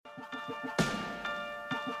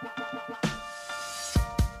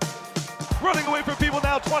running away from people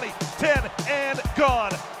now. 20, 10, and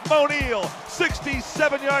gone. O'Neal,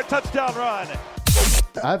 67-yard touchdown run.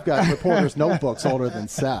 I've got reporters' notebooks older than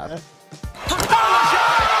Seth.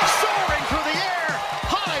 Soaring through the air,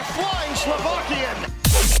 high-flying Slovakian.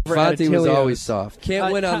 Fonte was always soft.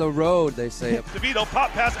 Can't win on the road, they say. DeVito pop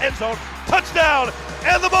pass end zone, touchdown,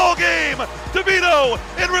 and the ball game. DeVito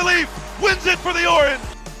in relief wins it for the Orange.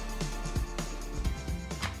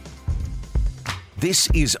 This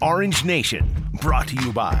is Orange Nation, brought to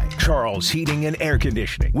you by Charles Heating and Air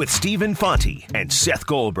Conditioning with Stephen Fonte and Seth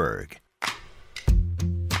Goldberg.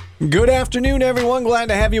 Good afternoon, everyone. Glad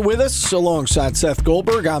to have you with us. Alongside Seth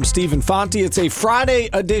Goldberg, I'm Stephen Fonte. It's a Friday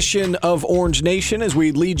edition of Orange Nation as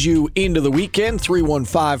we lead you into the weekend.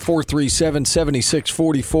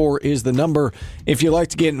 315-437-7644 is the number if you'd like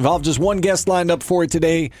to get involved. Just one guest lined up for you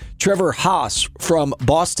today. Trevor Haas from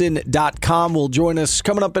Boston.com will join us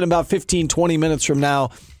coming up in about 15-20 minutes from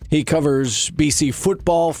now. He covers BC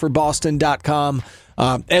football for Boston.com.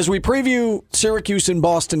 As we preview Syracuse and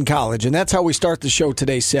Boston College, and that's how we start the show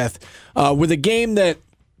today, Seth, with a game that,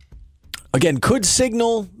 again, could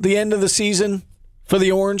signal the end of the season for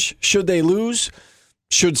the Orange. Should they lose,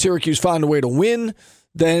 should Syracuse find a way to win,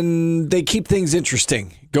 then they keep things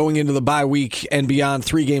interesting going into the bye week and beyond.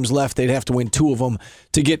 3 games left. They'd have to win 2 of them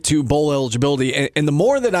to get to bowl eligibility. And the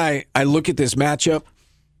more that I look at this matchup,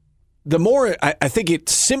 the more I think it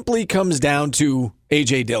simply comes down to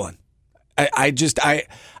A.J. Dillon. I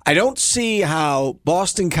don't see how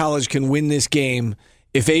Boston College can win this game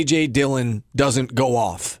if A.J. Dillon doesn't go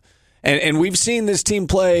off. And we've seen this team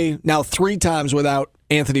play now 3 times without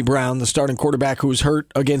Anthony Brown, the starting quarterback who was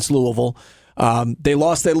hurt against Louisville. They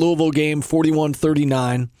lost that Louisville game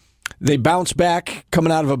 41-39. They bounced back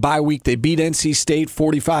coming out of a bye week. They beat NC State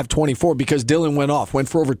 45-24 because Dillon went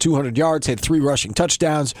for over 200 yards, had 3 rushing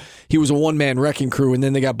touchdowns. He was a one-man wrecking crew, and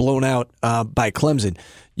then they got blown out by Clemson.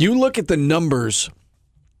 You look at the numbers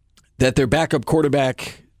that their backup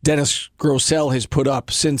quarterback, Dennis Grosel, has put up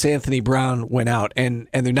since Anthony Brown went out, and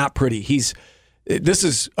they're not pretty. This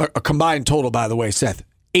is a combined total, by the way, Seth.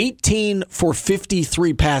 18 for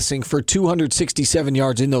 53 passing for 267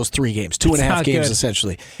 yards in those 3 games. 2.5 games,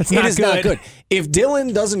 essentially. It is not good. If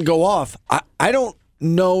Dillon doesn't go off, I don't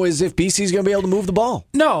know as if BC's going to be able to move the ball.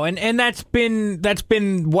 No, and that's been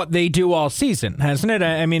what they do all season, hasn't it?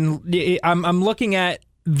 I mean, I'm looking at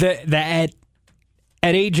at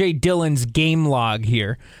A.J. Dillon's game log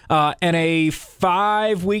here, and a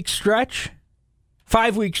 5-week stretch.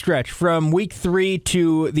 5-week stretch from week 3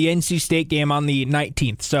 to the NC State game on the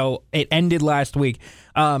 19th. So it ended last week.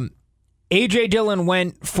 A.J. Dillon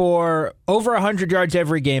went for over 100 yards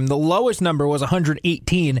every game. The lowest number was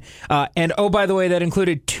 118. And oh, by the way, that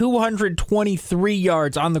included 223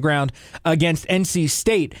 yards on the ground against NC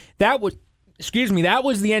State. That was the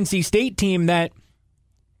NC State team that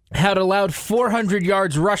had allowed 400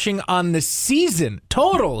 yards rushing on the season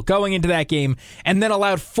total going into that game, and then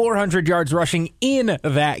allowed 400 yards rushing in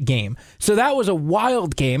that game. So that was a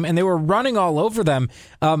wild game, and they were running all over them.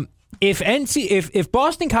 If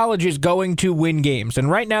Boston College is going to win games,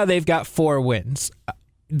 and right now they've got 4 wins,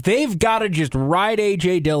 they've got to just ride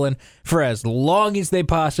A.J. Dillon for as long as they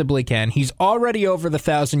possibly can. He's already over the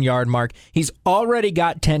 1,000-yard mark. He's already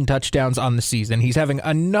got 10 touchdowns on the season. He's having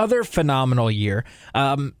another phenomenal year.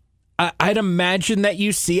 I'd imagine that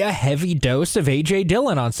you see a heavy dose of A.J.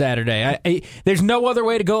 Dillon on Saturday. There's no other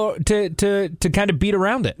way to go to kind of beat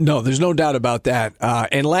around it. No, there's no doubt about that.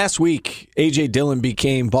 And last week, A.J. Dillon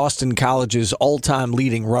became Boston College's all-time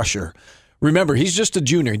leading rusher. Remember, he's just a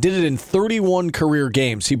junior. He did it in 31 career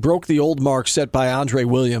games. He broke the old mark set by Andre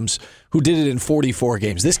Williams, who did it in 44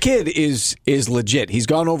 games. This kid is legit. He's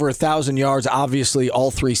gone over 1,000 yards, obviously, all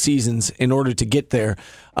 3 seasons in order to get there.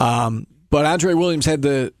 But Andre Williams had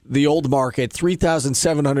the old mark at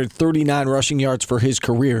 3,739 rushing yards for his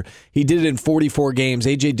career. He did it in 44 games.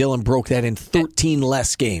 A.J. Dillon broke that in 13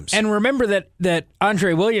 less games. And remember that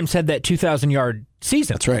Andre Williams had that 2,000-yard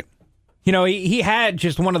season. That's right. You know, he had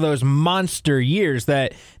just one of those monster years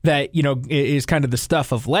that you know is kind of the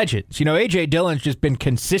stuff of legends. You know, A.J. Dillon's just been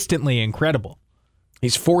consistently incredible.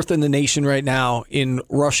 He's 4th in the nation right now in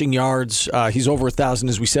rushing yards. He's over 1,000,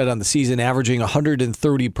 as we said, on the season, averaging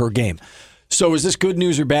 130 per game. So is this good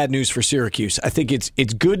news or bad news for Syracuse? I think it's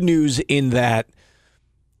good news in that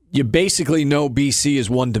you basically know BC is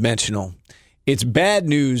one-dimensional. It's bad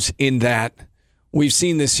news in that we've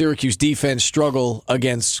seen this Syracuse defense struggle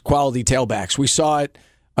against quality tailbacks. We saw it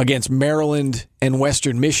against Maryland and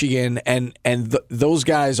Western Michigan, and those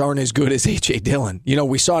guys aren't as good as A.J. Dillon. You know,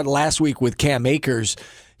 we saw it last week with Cam Akers.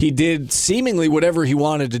 He did seemingly whatever he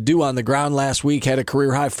wanted to do on the ground last week, had a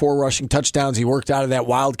career-high 4 rushing touchdowns. He worked out of that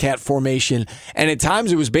Wildcat formation, and at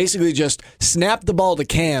times it was basically just snap the ball to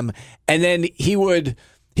Cam, and then he would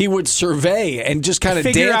survey and just kind of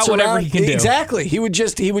dance out whatever around. He can do. Exactly. He would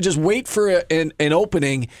just wait for an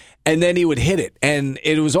opening, and then he would hit it. And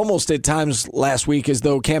it was almost at times last week as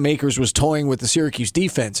though Cam Akers was toying with the Syracuse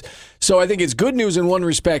defense. So I think it's good news in one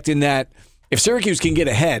respect in that if Syracuse can get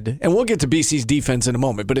ahead, and we'll get to BC's defense in a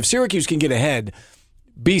moment, but if Syracuse can get ahead,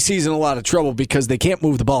 BC's in a lot of trouble because they can't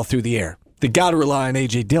move the ball through the air. They got to rely on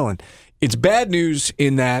A.J. Dillon. It's bad news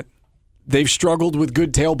in that they've struggled with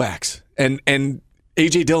good tailbacks. And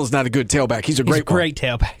A.J. Dillon's not a good tailback. He's a great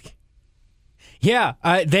tailback. Yeah,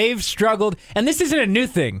 they've struggled, and this isn't a new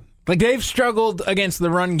thing. Like, they've struggled against the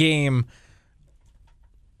run game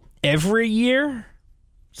every year,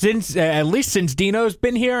 at least since Dino's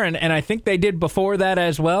been here, and I think they did before that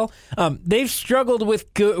as well. They've struggled with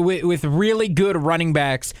really good running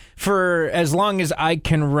backs for as long as I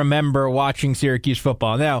can remember watching Syracuse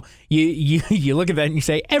football. Now, you look at that and you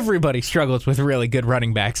say, everybody struggles with really good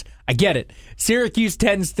running backs. I get it. Syracuse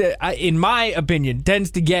tends to, in my opinion,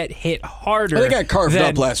 get hit harder. Well, they got carved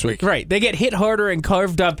up last week. Right. They get hit harder and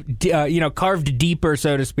carved up, carved deeper,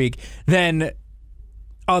 so to speak, than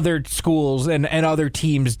other schools and other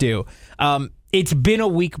teams do. It's been a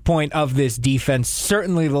weak point of this defense,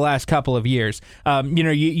 certainly the last couple of years.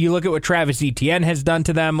 You look at what Travis Etienne has done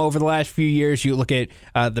to them over the last few years. You look at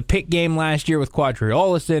the Pitt game last year with Quadri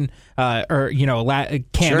Olison,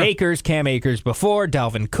 Cam Akers before,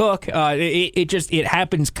 Dalvin Cook. It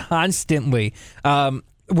happens constantly.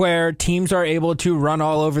 Where teams are able to run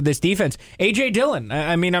all over this defense. A.J. Dillon,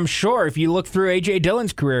 I mean, I'm sure if you look through A.J.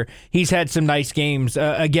 Dillon's career, he's had some nice games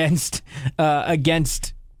against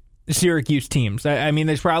Syracuse teams. I mean,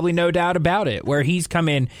 there's probably no doubt about it, where he's come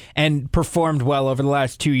in and performed well over the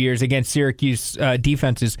last 2 years against Syracuse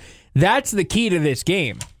defenses. That's the key to this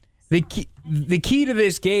game. The key to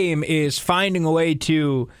this game is finding a way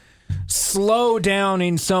to slow down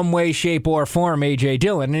in some way, shape, or form A.J.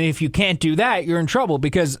 Dillon. And if you can't do that, you're in trouble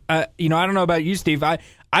because, I don't know about you, Steve. I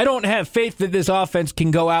don't have faith that this offense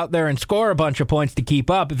can go out there and score a bunch of points to keep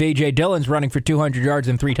up if A.J. Dillon's running for 200 yards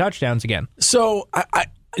and 3 touchdowns again. So,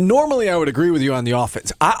 normally I would agree with you on the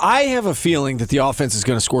offense. I have a feeling that the offense is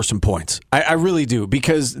going to score some points. I really do,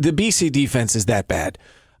 because the BC defense is that bad.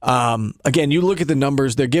 Again, you look at the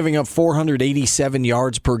numbers. They're giving up 487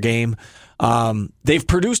 yards per game. They've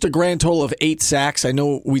produced a grand total of 8 sacks. I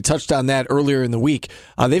know we touched on that earlier in the week.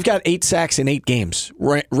 They've got 8 sacks in 8 games,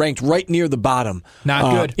 ranked right near the bottom.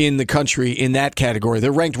 Not good. In the country in that category.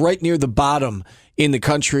 They're ranked right near the bottom in the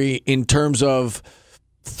country in terms of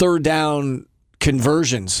third down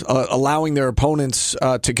conversions, allowing their opponents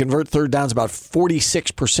to convert third downs about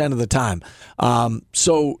 46% of the time.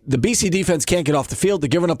 So the BC defense can't get off the field. They're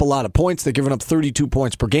giving up a lot of points. They're giving up 32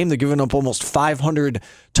 points per game. They're giving up almost 500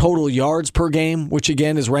 total yards per game, which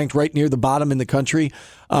again is ranked right near the bottom in the country.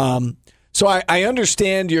 So I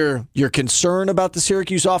understand your concern about the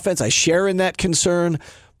Syracuse offense. I share in that concern.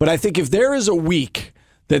 But I think if there is a week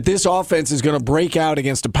that this offense is going to break out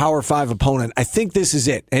against a Power 5 opponent, I think this is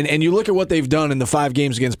it. And you look at what they've done in the 5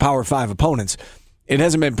 games against Power 5 opponents, it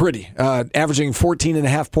hasn't been pretty. Averaging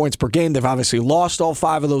 14.5 points per game. They've obviously lost all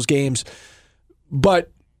 5 of those games. But,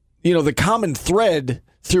 the common thread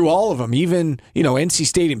through all of them, even, NC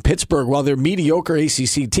State and Pittsburgh, while they're mediocre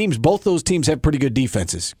ACC teams, both those teams have pretty good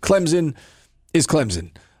defenses. Clemson is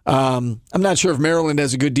Clemson. I'm not sure if Maryland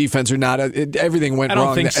has a good defense or not. Everything went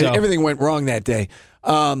wrong. Everything went wrong that day.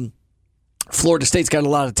 Florida State's got a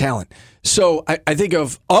lot of talent. So I think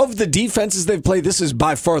of the defenses they've played, this is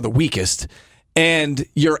by far the weakest. And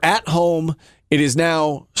you're at home. It is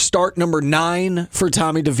now start number 9 for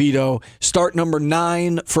Tommy DeVito, start number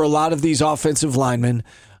 9 for a lot of these offensive linemen,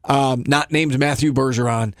 not named Matthew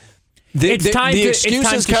Bergeron. The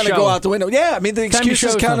excuses kind of go out the window. Yeah, I mean, the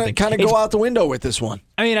excuses kind of go out the window with this one.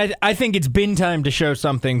 I mean, I think it's been time to show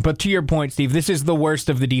something. But to your point, Steve, this is the worst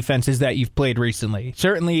of the defenses that you've played recently.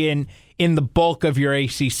 Certainly in the bulk of your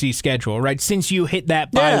ACC schedule, right? Since you hit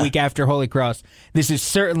that bye week after Holy Cross, this is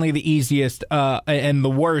certainly the easiest and the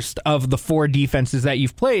worst of the 4 defenses that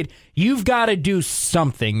you've played. You've got to do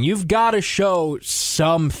something. You've got to show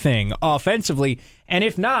something offensively. And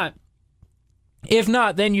if not,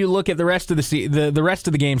 then you look at the rest of the rest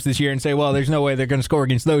of the games this year and say, well, there's no way they're going to score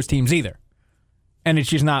against those teams either. And it's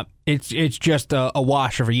just not. It's just a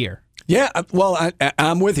wash of a year. Yeah, well,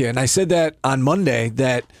 I'm with you, and I said that on Monday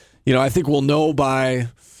that I think we'll know by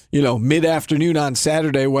mid-afternoon on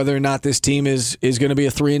Saturday whether or not this team is going to be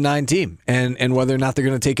a 3-9 team, and whether or not they're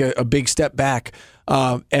going to take a big step back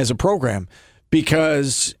as a program.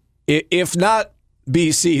 because if not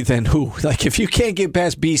BC, then who? Like, if you can't get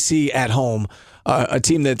past BC at home, a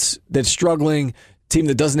team that's struggling, a team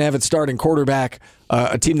that doesn't have its starting quarterback,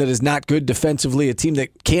 a team that is not good defensively, a team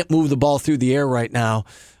that can't move the ball through the air right now,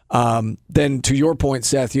 then to your point,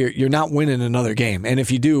 Seth, you're not winning another game. And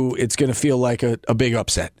if you do, it's going to feel like a big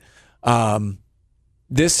upset.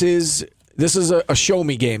 This is a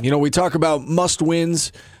show-me game. We talk about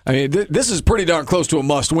must-wins. I mean, this is pretty darn close to a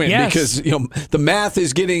must-win because the math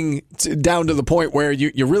is getting down to the point where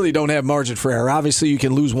you really don't have margin for error. Obviously, you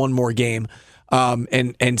can lose one more game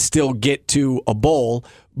and still get to a bowl.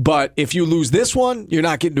 But if you lose this one, you're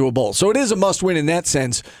not getting to a bowl. So it is a must-win in that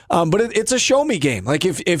sense. But it's a show-me game. Like,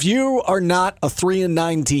 if you are not a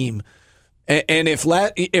 3-9 team, and if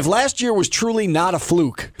last year was truly not a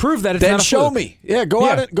fluke, prove that it's then not a show fluke. me. Yeah, go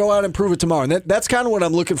out and prove it tomorrow. And that's kind of what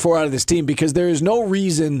I'm looking for out of this team, because there is no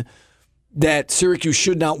reason that Syracuse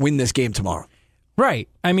should not win this game tomorrow. Right.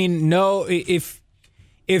 I mean, no. If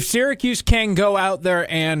Syracuse can go out there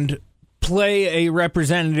and play a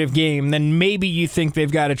representative game, then maybe you think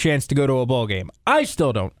they've got a chance to go to a bowl game. I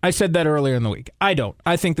still don't. I said that earlier in the week. I don't.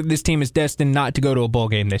 I think that this team is destined not to go to a bowl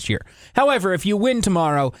game this year. However, if you win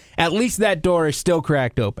tomorrow, at least that door is still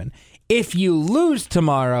cracked open. If you lose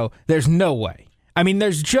tomorrow, there's no way. I mean,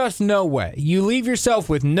 there's just no way. You leave yourself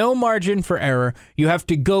with no margin for error. You have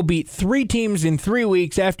to go beat 3 teams in 3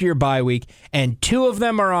 weeks after your bye week, and 2 of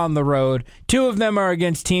them are on the road. 2 of them are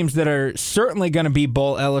against teams that are certainly going to be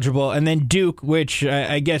bowl eligible, and then Duke, which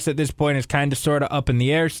I guess at this point is kind of sort of up in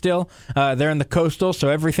the air still. They're in the Coastal, so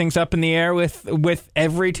everything's up in the air with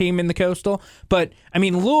every team in the Coastal. But, I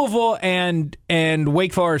mean, Louisville and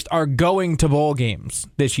Wake Forest are going to bowl games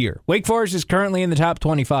this year. Wake Forest is currently in the top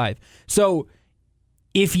 25. So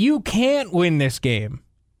if you can't win this game,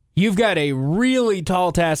 you've got a really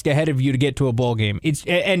tall task ahead of you to get to a bowl game.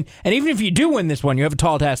 And even if you do win this one, you have a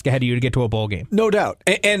tall task ahead of you to get to a bowl game. No doubt.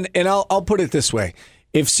 And I'll put it this way.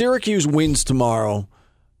 If Syracuse wins tomorrow,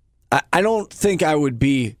 I don't think I would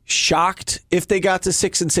be shocked if they got to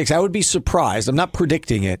 6-6. I would be surprised. I'm not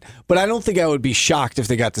predicting it, but I don't think I would be shocked if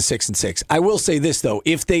they got to 6-6. I will say this, though.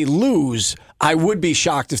 If they lose, I would be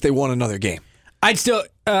shocked if they won another game. I'd still,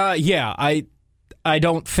 I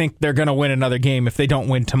don't think they're going to win another game if they don't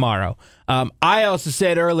win tomorrow. I also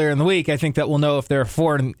said earlier in the week, I think that we'll know if they're a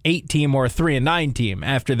 4-8 team or a 3-9 team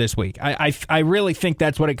after this week. I really think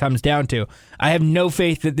that's what it comes down to. I have no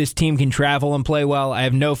faith that this team can travel and play well. I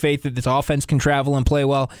have no faith that this offense can travel and play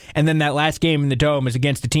well. And then that last game in the Dome is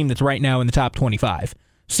against a team that's right now in the top 25.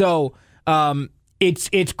 So,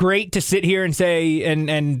 It's great to sit here and say,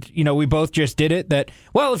 and we both just did it, that,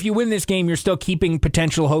 well, if you win this game, you're still keeping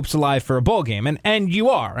potential hopes alive for a bowl game. And you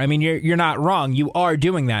are. I mean, you're not wrong. You are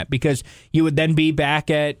doing that, because you would then be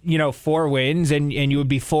back at, 4 wins, and you would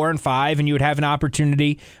be 4-5, and you would have an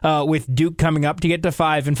opportunity with Duke coming up to get to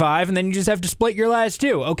 5-5, and then you just have to split your last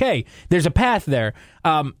 2. Okay, there's a path there.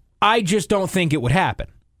 I just don't think it would happen.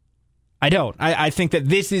 I don't. I think that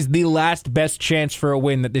this is the last best chance for a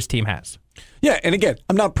win that this team has. Yeah, and again,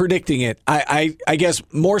 I'm not predicting it. I guess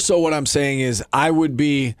more so what I'm saying is I would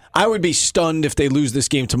be stunned if they lose this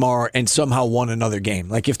game tomorrow and somehow won another game.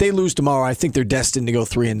 Like, if they lose tomorrow, I think they're destined to go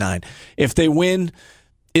 3-9. If they win,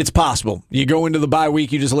 it's possible. You go into the bye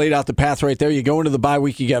week, you just laid out the path right there. You go into the bye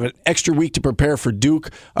week, you have an extra week to prepare for Duke.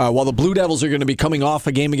 While the Blue Devils are going to be coming off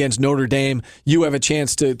a game against Notre Dame, you have a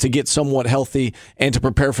chance to get somewhat healthy and to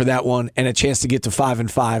prepare for that one, and a chance to get to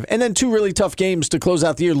 5-5. And then 2 really tough games to close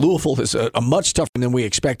out the year. Louisville is a much tougher than we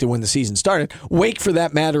expected when the season started. Wake, for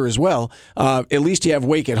that matter, as well. At least you have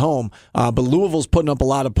Wake at home. But Louisville's putting up a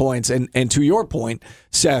lot of points. And to your point,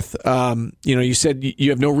 Seth, you said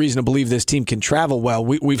you have no reason to believe this team can travel well.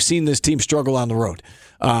 We've seen this team struggle on the road.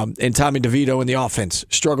 And Tommy DeVito and the offense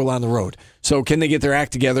struggle on the road. So can they get their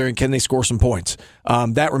act together, and can they score some points?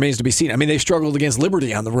 That remains to be seen. I mean, they struggled against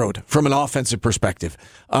Liberty on the road from an offensive perspective.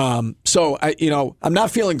 So I'm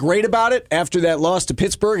not feeling great about it after that loss to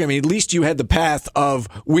Pittsburgh. I mean, at least you had the path of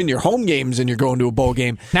win your home games and you're going to a bowl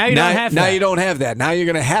game. Now you don't have that. Now you don't have that. Now you're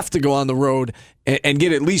going to have to go on the road and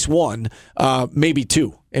get at least 1, maybe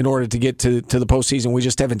 2. In order to get to the postseason. We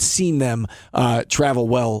just haven't seen them travel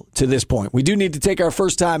well to this point. We do need to take our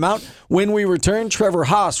first time out. When we return, Trevor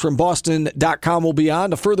Haas from Boston.com will be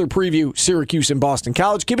on to further preview Syracuse and Boston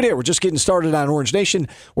College. Keep it here. We're just getting started on Orange Nation.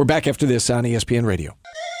 We're back after this on ESPN Radio.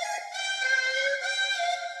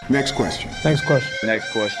 Next question. Next question.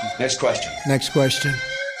 Next question. Next question. Next question.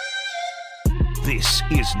 This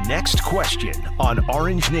is Next Question on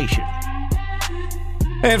Orange Nation.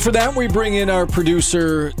 And for that, we bring in our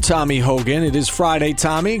producer, Tommy Hogan. It is Friday,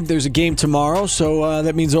 Tommy. There's a game tomorrow, so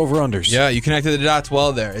that means over-unders. Yeah, you connected the dots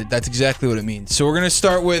well there. That's exactly what it means. So we're going to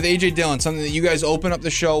start with A.J. Dillon, something that you guys open up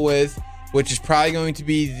the show with, which is probably going to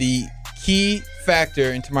be the key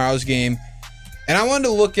factor in tomorrow's game. And I wanted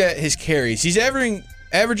to look at his carries. He's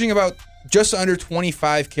averaging about just under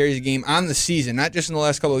 25 carries a game on the season, not just in the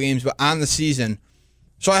last couple of games, but on the season.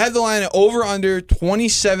 So I have the line at over-under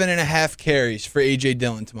 27.5 carries for A.J.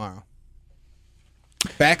 Dillon tomorrow.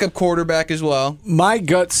 Backup quarterback as well. My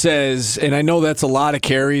gut says, and I know that's a lot of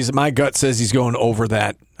carries, my gut says he's going over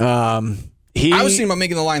that. I was thinking about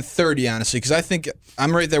making the line 30, honestly, because I think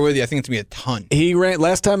I'm right there with you. I think it's going to be a ton. He ran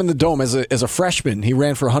last time in the Dome as a freshman. He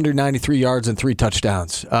ran for 193 yards and 3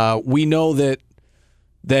 touchdowns. We know that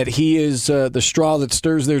he is the straw that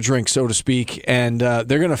stirs their drink, so to speak, and they're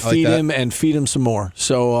going to feed him and feed him some more.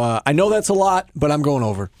 So I know that's a lot, but I'm going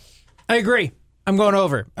over. I agree. I'm going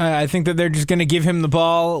over. I think that they're just going to give him the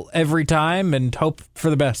ball every time and hope for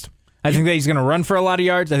the best. I think that he's going to run for a lot of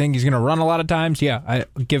yards. I think he's going to run a lot of times. Yeah, I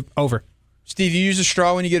give over. Steve, you use a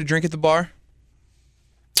straw when you get a drink at the bar?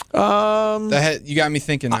 You got me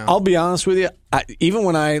thinking now. I'll be honest with you. Even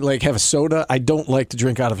when I have a soda, I don't like to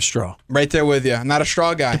drink out of a straw. Right there with you. I'm not a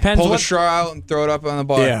straw guy. Pull the straw out and throw it up on the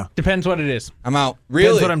bar. Yeah. Depends what it is. I'm out. Really?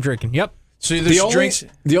 Depends what I'm drinking. Yep. So drinks.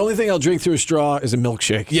 The only thing I'll drink through a straw is a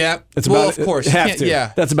milkshake. Yeah. That's of course. Have to.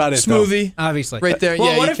 Yeah. That's about it. Smoothie. Though. Obviously. Right there.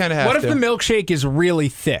 Well, you kind of have to. What if the milkshake is really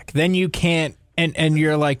thick? Then you can't. And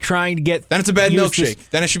you're trying to get. Then it's a bad milkshake.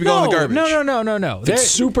 Then it should be going in the garbage. No. If it's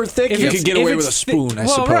super thick, you can get away with a spoon, I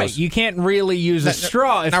suppose. Right. You can't really use a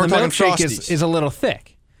straw if the milkshake is a little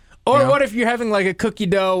thick. Or what if you're having a cookie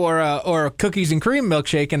dough or a cookies and cream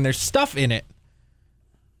milkshake and there's stuff in it?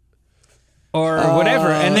 Or whatever.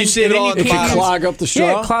 And then you save it all at the bottom. Clog up the straw?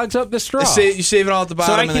 Yeah, it clogs up the straw. You save it all at the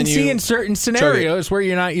bottom. So I can see in certain scenarios where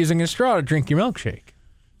you're not using a straw to drink your milkshake.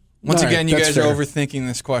 Once again, you guys are overthinking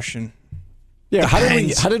this question. Yeah,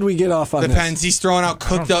 how did we get off on this? Depends. He's throwing out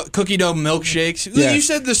cookie dough milkshakes. Yeah. You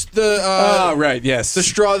said this. Right, yes. The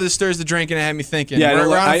straw that stirs the drink, and it had me thinking. Yeah,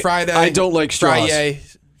 we're on Friday. I don't like straws.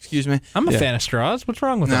 Excuse me. I'm a fan of straws. What's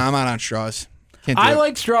wrong with them? No, I'm not on straws. I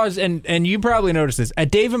like straws, and you probably noticed this.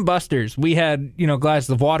 At Dave & Buster's, we had glasses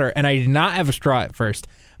of water, and I did not have a straw at first.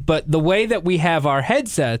 But the way that we have our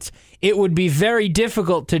headsets, it would be very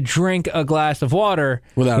difficult to drink a glass of water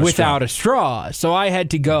without a straw. So I had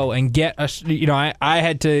to go and get I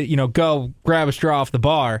had to go grab a straw off the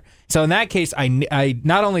bar. So in that case, I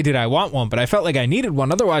not only did I want one, but I felt like I needed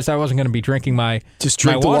one. Otherwise, I wasn't going to be drinking my Just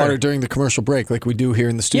drink the water during the commercial break like we do here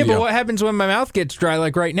in the studio. Yeah, but what happens when my mouth gets dry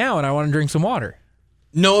like right now and I want to drink some water?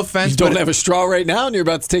 No offense. You don't have a straw right now and you're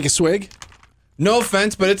about to take a swig? No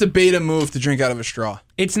offense, but it's a beta move to drink out of a straw.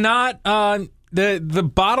 It's not.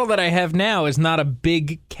 The bottle that I have now is not a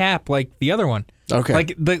big cap like the other one. Okay.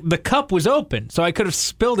 Like the cup was open, so I could have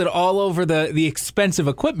spilled it all over the expensive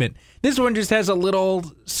equipment. This one just has a little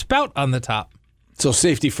spout on the top. So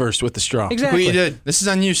safety first with the straw. Exactly. What you did. This is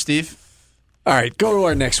on you, Steve. All right, go to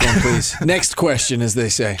our next one, please. Next question, as they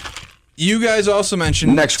say. You guys also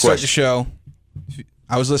mentioned start the show.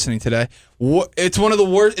 I was listening today. It's one of the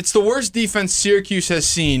worst. It's the worst defense Syracuse has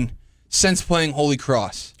seen since playing Holy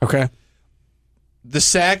Cross. Okay. The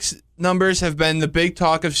sacks numbers have been the big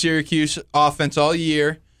talk of Syracuse offense all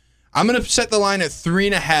year. I'm going to set the line at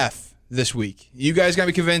 3.5 this week. You guys got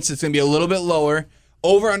me convinced it's going to be a little bit lower.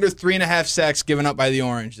 Over under 3.5 sacks given up by the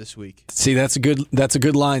Orange this week. See, that's a good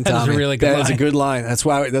line, Tommy. That is a really good line. That is a good line. That's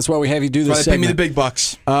why we have you do this. They pay me the big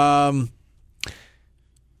bucks.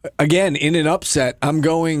 Again, in an upset, I'm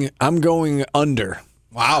going under.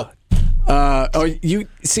 Wow. You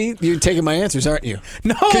see, you're taking my answers, aren't you?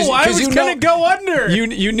 No, I was going to go under.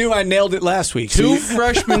 You knew I nailed it last week. Two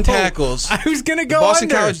freshman tackles. I was going to go Boston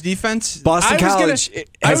under. College defense. Boston College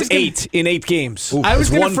has 8 in 8 games. I was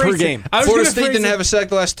one per game. Florida State didn't have a sack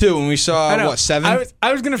the last 2, and we saw, 7?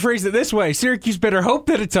 I was going to phrase it this way. Syracuse better hope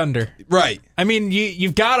that it's under. Right. I mean,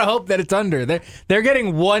 you've got to hope that it's under. They're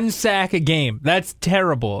getting 1 sack a game. That's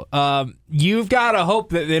terrible. You've got to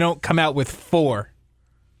hope that they don't come out with 4.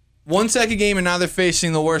 1 sack a game, and now they're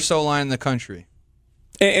facing the worst O-line in the country.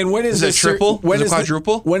 And when is this triple? When is it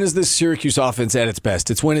quadruple? When is this Syracuse offense at its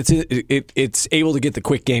best? It's when it's able to get the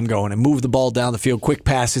quick game going and move the ball down the field, quick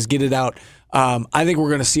passes, get it out. I think we're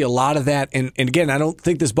going to see a lot of that. And again, I don't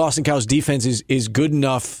think this Boston College defense is good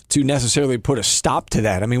enough to necessarily put a stop to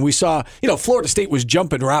that. I mean, we saw, Florida State was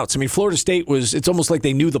jumping routes. I mean, Florida State it's almost like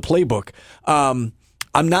they knew the playbook. I'm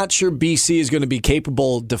not sure BC is going to be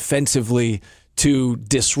capable defensively to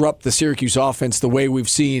disrupt the Syracuse offense the way we've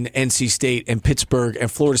seen NC State and Pittsburgh and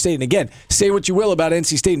Florida State. And again, say what you will about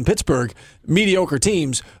NC State and Pittsburgh, mediocre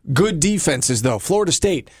teams, good defenses though. Florida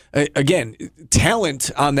State, again, talent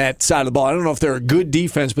on that side of the ball. I don't know if they're a good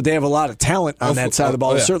defense, but they have a lot of talent on that side of the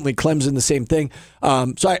ball. Yeah. Certainly Clemson, the same thing.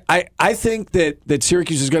 So I think that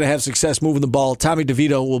Syracuse is going to have success moving the ball. Tommy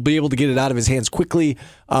DeVito will be able to get it out of his hands quickly.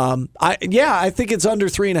 I think it's under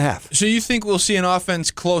 3.5. So you think we'll see an offense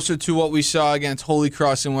closer to what we saw against Holy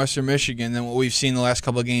Cross in Western Michigan than what we've seen the last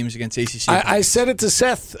couple of games against ACC? I said it to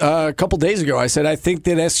Seth a couple days ago. I said I think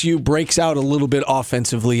that SU breaks out a little bit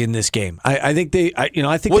offensively in this game. I think they. I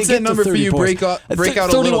think what's they get that number to 30 for you? points. Break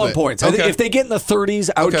out a little 31 bit. points. Okay. I think if they get in the 30s,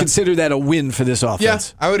 I would consider that a win for this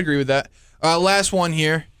offense. Yeah, I would agree with that. Last one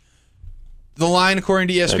here. The line, according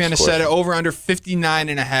to ESPN, is set at over under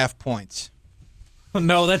 59.5 points.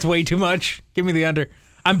 No, that's way too much. Give me the under.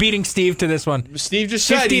 I'm beating Steve to this one. Steve just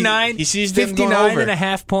said 59, he sees them going over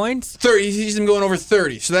 59.5 points. 30. He sees them going over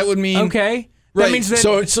 30. So that would mean Okay. Right. That means that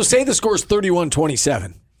So say the score is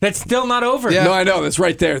 31-27. that's still not over. Yeah. No, I know that's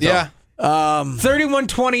right there. Though. Yeah.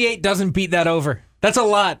 31-28 doesn't beat that over. That's a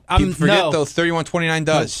lot. People forget no. though. 31-29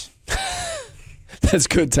 does. That's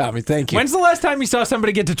good, Tommy. Thank you. When's the last time you saw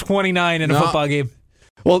somebody get to 29 in a football game?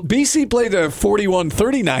 Well, BC played a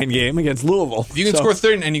 41-39 game against Louisville. If you can score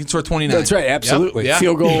 30 and you can score 29. That's right, absolutely. Yep. Yeah.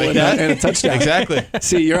 Field goal and a touchdown. Exactly.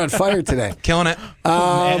 See, you're on fire today. Killing it.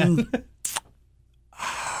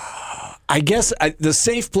 I guess the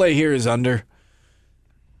safe play here is under.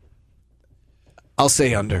 I'll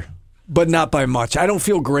say under, but not by much. I don't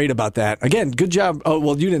feel great about that. Again, good job. Oh,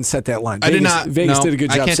 well, you didn't set that line. I did not. Vegas no, did a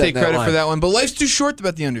good job I can't setting take credit line. for that one, but life's too short to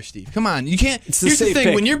bet the under, Steve. Come on. You can't. It's the Here's the safe thing.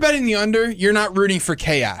 pick. When you're betting the under, you're not rooting for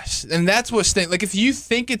chaos. And that's what stinks. Like, if you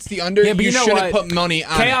think it's the under, Yeah, but you you know shouldn't what? put money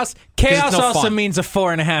on Chaos it. 'Cause Chaos it's no also fun. means a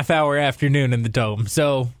 4.5-hour afternoon in the Dome.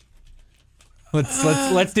 So let's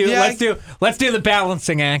do the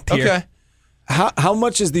balancing act here. Okay. How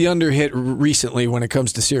much is the under hit recently when it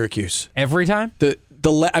comes to Syracuse? Every time?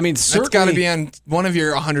 I mean, certainly That's got to be on one of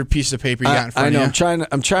your 100 pieces of paper you got in front I know. of you.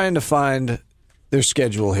 I'm trying to find their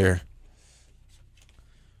schedule here.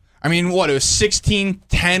 I mean, what? It was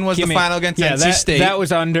 16-10 was the final against NC State. That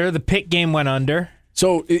was under. The Pitt game went under.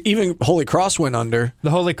 So even Holy Cross went under.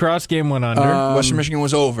 The Holy Cross game went under. Western Michigan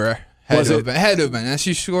was over. Was it? Had to have been.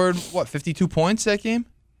 SU scored, 52 points that game?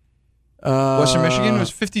 Western Michigan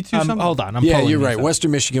was 52 something? Hold on. I'm Yeah, pulling you're these right. up.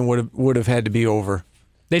 Western Michigan would have had to be over.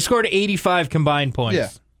 They scored 85 combined points. Yeah.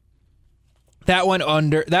 That went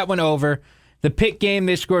under. That went over. The Pitt game,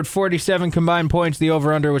 they scored 47 combined points. The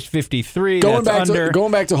over-under was 53. Going That's under.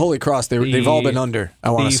 back to Holy Cross, they've all been under,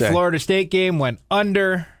 I want to say. The Florida State game went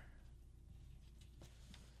under.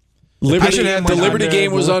 The Liberty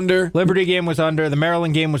game was under. Liberty game was under. The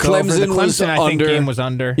Maryland game was over. The was Clemson, I think, under. game was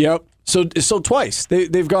under. Yep. So twice.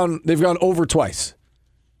 They've gone over twice.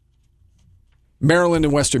 Maryland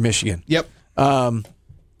and Western Michigan. Yep.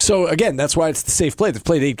 So again, that's why it's the safe play. They've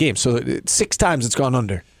played 8 games, so 6 times it's gone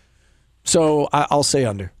under. So I'll say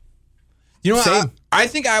under. You know what? I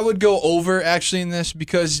think I would go over actually in this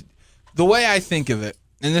because the way I think of it,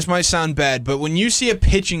 and this might sound bad, but when you see a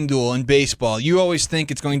pitching duel in baseball, you always think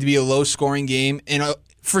it's going to be a low-scoring game, and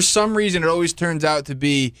for some reason, it always turns out to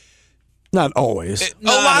be. Not always. A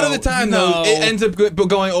lot of the time, though, it ends up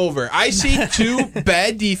going over. I see 2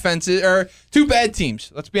 bad defenses, or 2 bad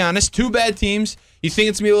teams. Let's be honest, 2 bad teams. You think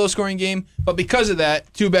it's going to be a low-scoring game, but because of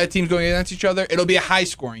that, 2 bad teams going against each other, it'll be a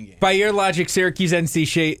high-scoring game. By your logic, Syracuse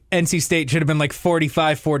NC State should have been like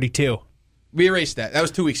 45-42. We erased that. That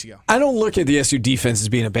was 2 weeks ago. I don't look at the SU defense as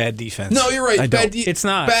being a bad defense. No, you're right. I don't. It's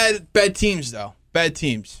not. Bad teams, though. Bad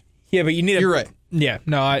teams. Yeah, but you need. You're right. Yeah,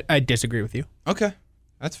 no, I disagree with you. Okay,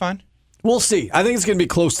 that's fine. We'll see. I think it's going to be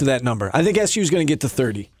close to that number. I think SU is going to get to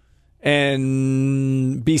 30,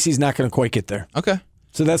 and BC's not going to quite get there. Okay.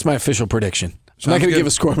 So that's my official prediction. I'm not going to give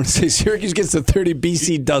a score. I'm going to say Syracuse gets to 30,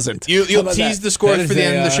 BC doesn't. You'll tease the scores for the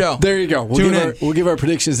end of the show. There you go. We'll give our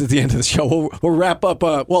predictions at the end of the show. We'll wrap up.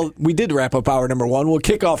 We did wrap up hour number 1. We'll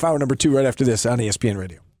kick off hour number 2 right after this on ESPN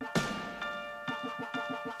Radio.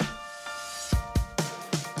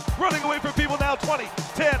 Running away from people now, 20,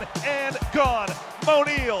 10, and gone.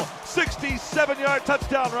 O'Neal, 67-yard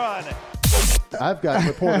touchdown run. I've got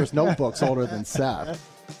reporters' notebooks older than Seth.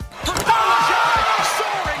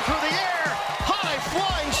 Soaring through the air,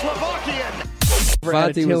 high-flying Slovakian.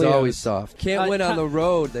 Fonte was always soft. Can't win on the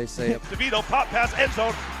road, they say. DeVito pop pass end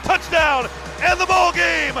zone, touchdown, and the ball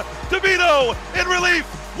game. DeVito in relief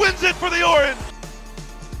wins it for the Orange.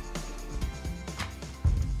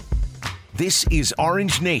 This is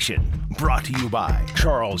Orange Nation, brought to you by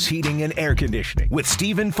Charles Heating and Air Conditioning with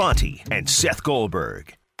Stephen Fonte and Seth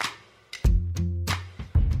Goldberg.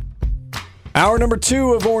 Hour number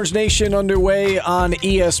 2 of Orange Nation underway on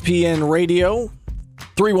ESPN Radio.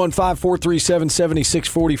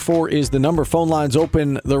 315-437-7644 is the number. Phone lines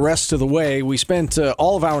open the rest of the way. We spent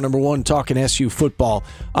all of hour number 1 talking SU football.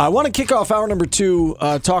 I want to kick off hour number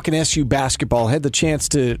 2 talking SU basketball. I had the chance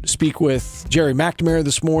to speak with Jerry McNamara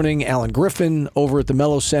this morning, Alan Griffin over at the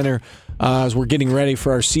Mello Center as we're getting ready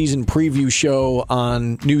for our season preview show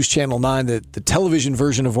on News Channel 9, the television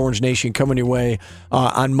version of Orange Nation coming your way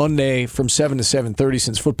on Monday from 7 to 7:30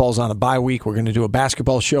 since football's on a bye week. We're going to do a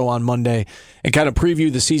basketball show on Monday and kind of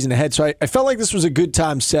preview the season ahead. So I felt like this was a good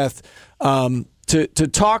time, Seth, to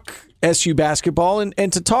talk SU basketball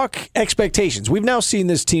and to talk expectations. We've now seen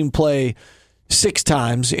this team play 6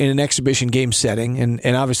 times in an exhibition game setting,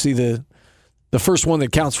 and obviously the first one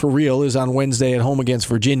that counts for real is on Wednesday at home against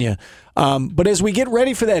Virginia. But as we get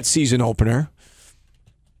ready for that season opener,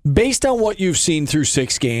 based on what you've seen through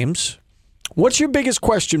 6 games, what's your biggest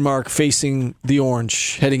question mark facing the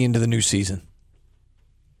Orange heading into the new season?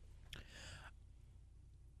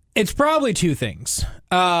 It's probably 2 things.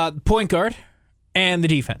 Point guard and the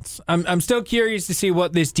defense. I'm still curious to see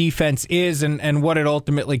what this defense is and what it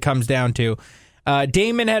ultimately comes down to.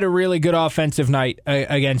 Damon had a really good offensive night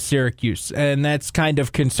against Syracuse, and that's kind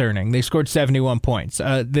of concerning. They scored 71 points.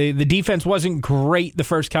 The defense wasn't great the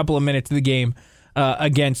first couple of minutes of the game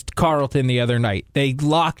against Carleton the other night. They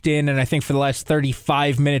locked in, and I think for the last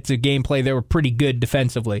 35 minutes of gameplay, they were pretty good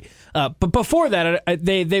defensively. But before that,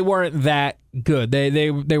 they weren't that good.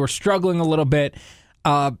 They were struggling a little bit.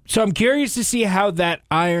 So I'm curious to see how that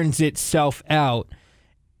irons itself out.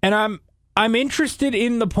 And I'm interested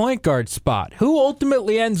in the point guard spot. Who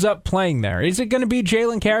ultimately ends up playing there? Is it going to be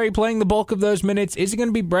Jalen Carey playing the bulk of those minutes? Is it going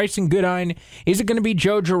to be Bryson Goodine? Is it going to be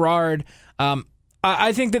Joe Girard?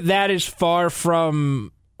 I think that is far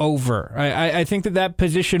from over. I think that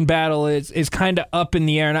position battle is kind of up in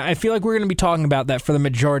the air, and I feel like we're going to be talking about that for the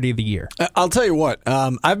majority of the year. I'll tell you what.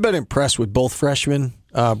 I've been impressed with both freshmen,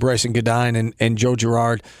 Bryson Goodine and Joe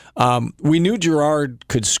Girard. We knew Girard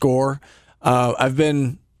could score. I've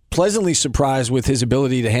been pleasantly surprised with his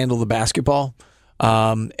ability to handle the basketball.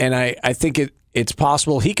 And I think it's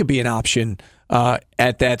possible he could be an option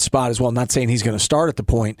at that spot as well. I'm not saying he's going to start at the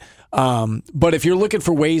point. But if you're looking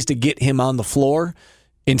for ways to get him on the floor,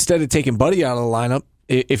 instead of taking Buddy out of the lineup,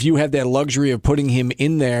 if you have that luxury of putting him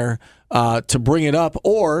in there to bring it up,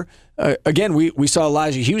 or, again, we saw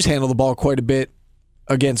Elijah Hughes handle the ball quite a bit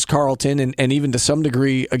against Carleton and even to some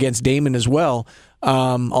degree against Damon as well,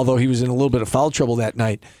 although he was in a little bit of foul trouble that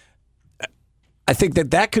night. I think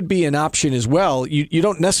that could be an option as well. You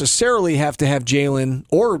don't necessarily have to have Jalen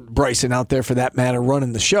or Bryson out there for that matter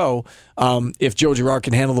running the show. If Joe Girard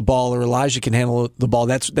can handle the ball or Elijah can handle the ball,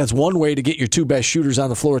 that's one way to get your 2 best shooters on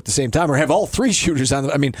the floor at the same time, or have all 3 shooters on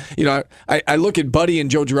the. I mean, I look at Buddy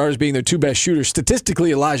and Joe Girard as being their 2 best shooters.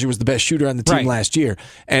 Statistically, Elijah was the best shooter on the team last year,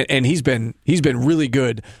 and he's been really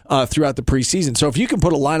good throughout the preseason. So if you can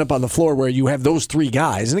put a lineup on the floor where you have those 3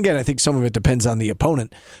 guys, and again, I think some of it depends on the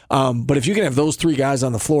opponent, but if you can have those 3 guys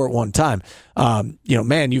on the floor at one time,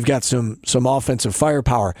 man, you've got some offensive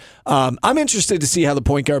firepower. I'm interested to see how the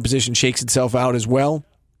point guard position shakes itself out as well.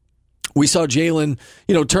 We saw Jalen,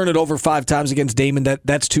 turn it over 5 times against Damon.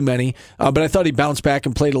 That's too many. But I thought he bounced back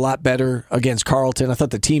and played a lot better against Carleton. I thought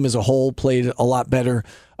the team as a whole played a lot better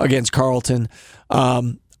against Carleton.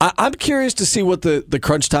 I'm curious to see what the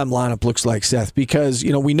crunch time lineup looks like, Seth, because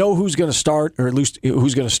we know who's going to start, or at least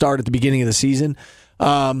who's going to start at the beginning of the season.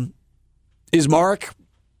 Is Mark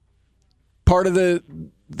part of the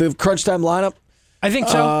crunch time lineup? I think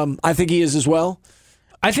so. I think he is as well.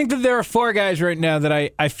 I think that there are 4 guys right now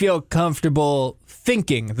that I feel comfortable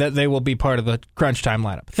thinking that they will be part of the crunch time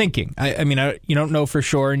lineup. Thinking. I mean, you don't know for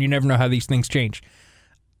sure, and you never know how these things change.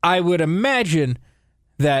 I would imagine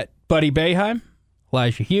that Buddy Boeheim,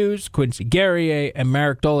 Elijah Hughes, Quincy Guerrier, and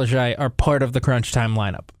Marek Dolezaj are part of the crunch time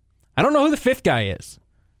lineup. I don't know who the 5th guy is,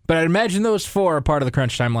 but I'd imagine those 4 are part of the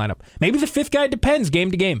crunch time lineup. Maybe the 5th guy depends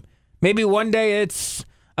game to game. Maybe one day it's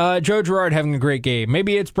Joe Girard having a great game.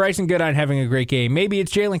 Maybe it's Bryson Goodine having a great game. Maybe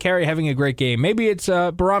it's Jalen Carey having a great game. Maybe it's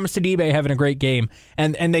Barama Sidibe having a great game,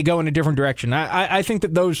 and they go in a different direction. I think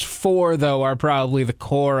that those 4, though, are probably the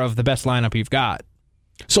core of the best lineup you've got.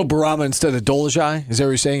 So Barama instead of Dolezaj? Is that what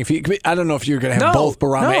you're saying? I don't know if you're going to have both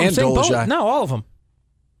Barama and Dolezaj. No, all of them.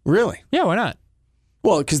 Really? Yeah, why not?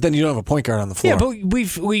 Well, because then you don't have a point guard on the floor. Yeah,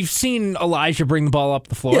 but we've seen Elijah bring the ball up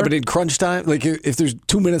the floor. Yeah, but in crunch time, like if there's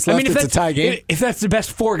 2 minutes left, it's a tie game. If that's the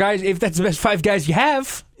best 4 guys, if that's the best 5 guys you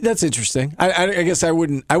have, that's interesting. I guess I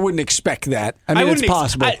wouldn't expect that. I mean, it's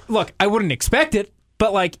possible. Look, I wouldn't expect it,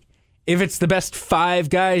 but if it's the best 5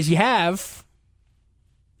 guys you have,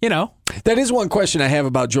 That is one question I have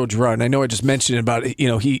about Joe Girard, and I know I just mentioned about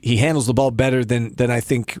he handles the ball better than I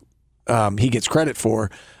think he gets credit for,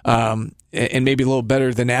 and maybe a little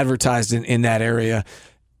better than advertised in that area.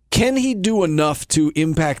 Can he do enough to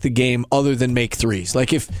impact the game other than make threes?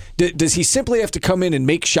 Like, does he simply have to come in and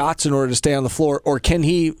make shots in order to stay on the floor, or can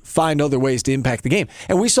he find other ways to impact the game?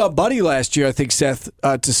 And we saw Buddy last year, I think, Seth,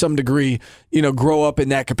 to some degree, grow up in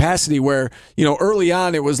that capacity where, early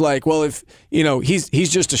on it was like, well, if, he's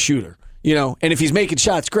just a shooter. And if he's making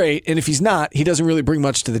shots, great. And if he's not, he doesn't really bring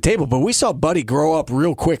much to the table. But we saw Buddy grow up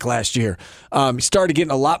real quick last year. He started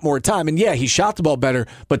getting a lot more time. And yeah, he shot the ball better,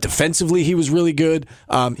 but defensively he was really good.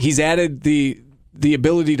 He's added the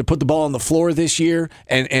ability to put the ball on the floor this year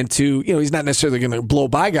and to, he's not necessarily going to blow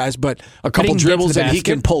by guys, but a couple dribbles that he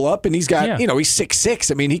can pull up. And he's got, he's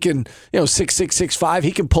 6'6". I mean, he can, 6'6", 6'5".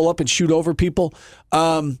 He can pull up and shoot over people.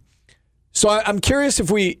 So I'm curious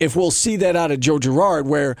if we'll see that out of Joe Girard,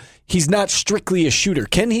 where he's not strictly a shooter.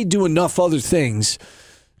 Can he do enough other things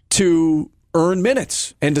to earn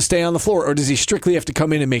minutes and to stay on the floor, or does he strictly have to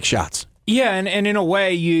come in and make shots? Yeah, and in a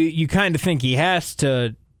way, you kind of think he has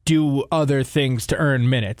to do other things to earn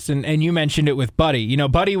minutes. And you mentioned it with Buddy.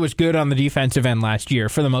 Buddy was good on the defensive end last year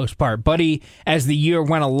for the most part. Buddy, as the year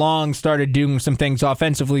went along, started doing some things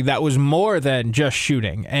offensively that was more than just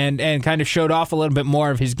shooting and kind of showed off a little bit more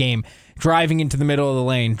of his game, driving into the middle of the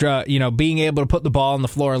lane, being able to put the ball on the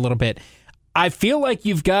floor a little bit. I feel like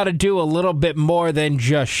you've got to do a little bit more than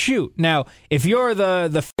just shoot. Now, if you're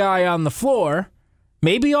the guy on the floor,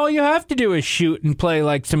 maybe all you have to do is shoot and play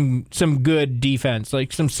like some good defense,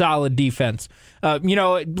 like some solid defense.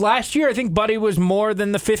 Last year I think Buddy was more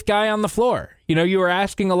than the fifth guy on the floor. You were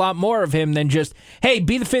asking a lot more of him than just, hey,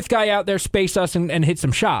 be the fifth guy out there, space us and hit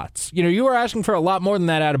some shots. You were asking for a lot more than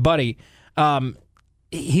that out of Buddy.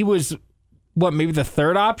 He was, maybe the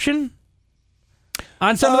third option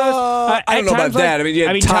on some of those? I don't know about that. I mean, you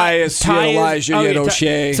had Tyus, you had Elijah, you had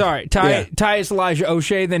O'Shea. Tyus, Elijah,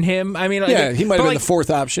 O'Shea than him. I mean, he might have been the fourth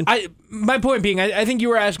option. My point being, I think you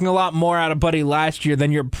were asking a lot more out of Buddy last year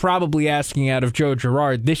than you're probably asking out of Joe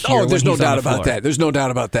Girard this year. Oh, there's no doubt about that. There's no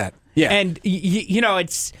doubt about that. Yeah. And,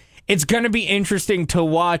 it's going to be interesting to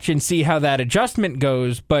watch and see how that adjustment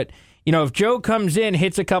goes, but if Joe comes in,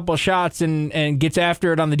 hits a couple shots, and gets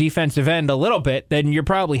after it on the defensive end a little bit, then you're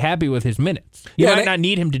probably happy with his minutes. You might not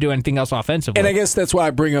need him to do anything else offensively. And I guess that's why I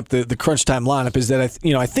bring up the crunch time lineup, is that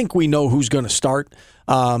I think we know who's going to start,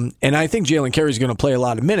 and I think Jalen Carey's going to play a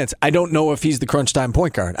lot of minutes. I don't know if he's the crunch time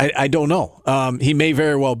point guard. I don't know. He may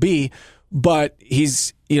very well be, but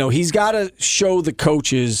he's got to show the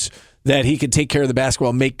coaches that he could take care of the basketball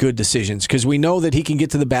and make good decisions, because we know that he can get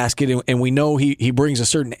to the basket, and we know he brings a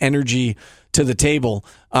certain energy to the table,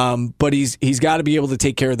 but he's got to be able to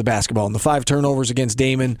take care of the basketball. And the 5 turnovers against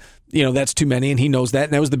Damon, that's too many, and he knows that.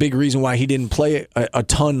 And that was the big reason why he didn't play a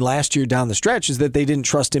ton last year down the stretch, is that they didn't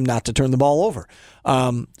trust him not to turn the ball over.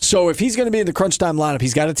 So if he's going to be in the crunch time lineup,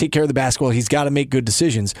 he's got to take care of the basketball. He's got to make good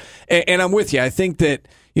decisions. And I'm with you. I think that,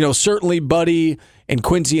 certainly Buddy and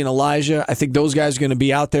Quincy and Elijah, I think those guys are going to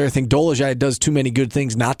be out there. I think Dolezaj does too many good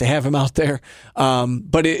things not to have him out there.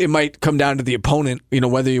 But it might come down to the opponent,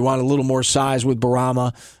 whether you want a little more size with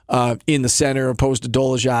Barama in the center opposed to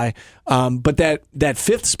Dolezaj. But that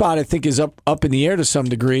fifth spot, I think, is up in the air to some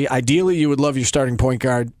degree. Ideally, you would love your starting point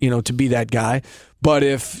guard, to be that guy. But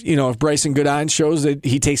if Bryson Goodine shows that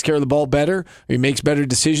he takes care of the ball better, or he makes better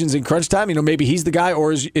decisions in crunch time, maybe he's the guy.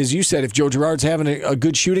 Or as you said, if Joe Girard's having a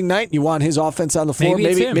good shooting night, you want his offense on the floor,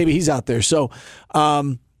 maybe he's out there. So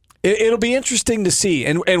it'll be interesting to see,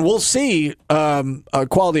 and we'll see a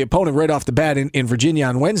quality opponent right off the bat in Virginia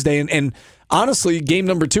on Wednesday. And honestly, game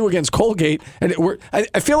number 2 against Colgate, and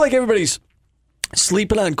I feel like everybody's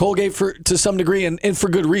sleeping on Colgate to some degree, and for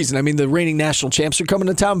good reason. I mean, the reigning national champs are coming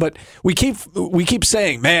to town, but we keep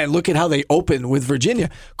saying, man, look at how they open with Virginia.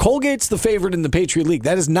 Colgate's the favorite in the Patriot League.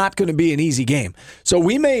 That is not going to be an easy game. So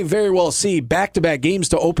we may very well see back-to-back games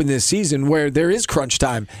to open this season where there is crunch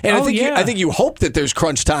time. And I think you hope that there's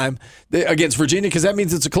crunch time against Virginia, because that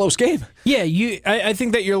means it's a close game. Yeah, I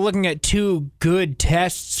think that you're looking at 2 good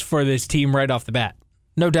tests for this team right off the bat.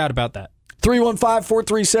 No doubt about that.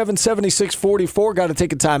 315-437-7644. Got to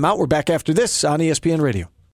take a timeout. We're back after this on ESPN Radio.